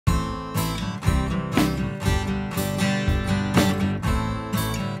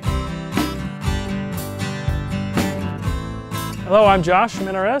Hello, I'm Josh from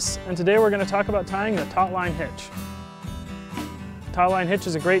NRS, and today we're going to talk about tying the Taut-Line Hitch. Taut-Line Hitch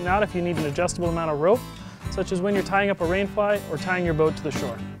is a great knot if you need an adjustable amount of rope, such as when you're tying up a rainfly or tying your boat to the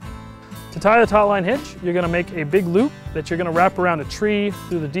shore. To tie the Taut-Line Hitch, you're going to make a big loop that you're going to wrap around a tree,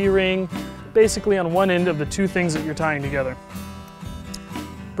 through the D-ring, basically on one end of the two things that you're tying together.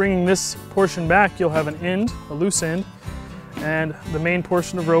 Bringing this portion back, you'll have an end, a loose end, and the main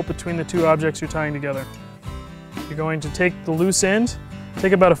portion of rope between the two objects you're tying together. You're going to take the loose end,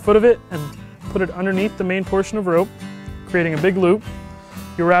 take about a foot of it, and put it underneath the main portion of rope, creating a big loop.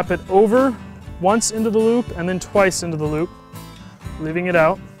 You wrap it over once into the loop and then twice into the loop, leaving it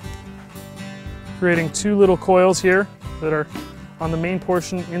out, creating two little coils here that are on the main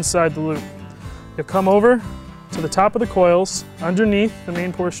portion inside the loop. You'll come over to the top of the coils, underneath the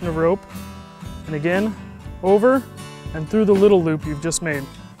main portion of rope, and again, over and through the little loop you've just made.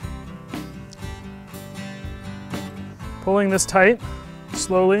 Pulling this tight,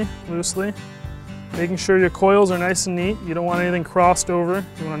 slowly, loosely, making sure your coils are nice and neat. You don't want anything crossed over.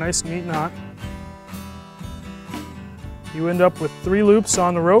 You want a nice, neat knot. You end up with 3 loops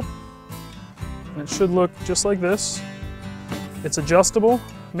on the rope, and it should look just like this. It's adjustable,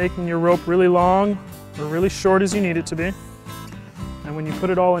 making your rope really long or really short as you need it to be. And when you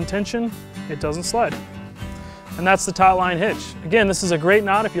put it all in tension, it doesn't slide. And that's the Taut-Line Hitch. Again, this is a great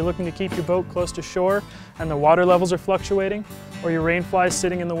knot if you're looking to keep your boat close to shore and the water levels are fluctuating, or your rainfly is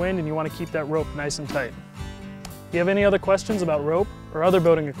sitting in the wind and you want to keep that rope nice and tight. If you have any other questions about rope or other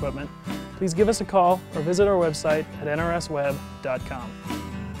boating equipment, please give us a call or visit our website at nrsweb.com.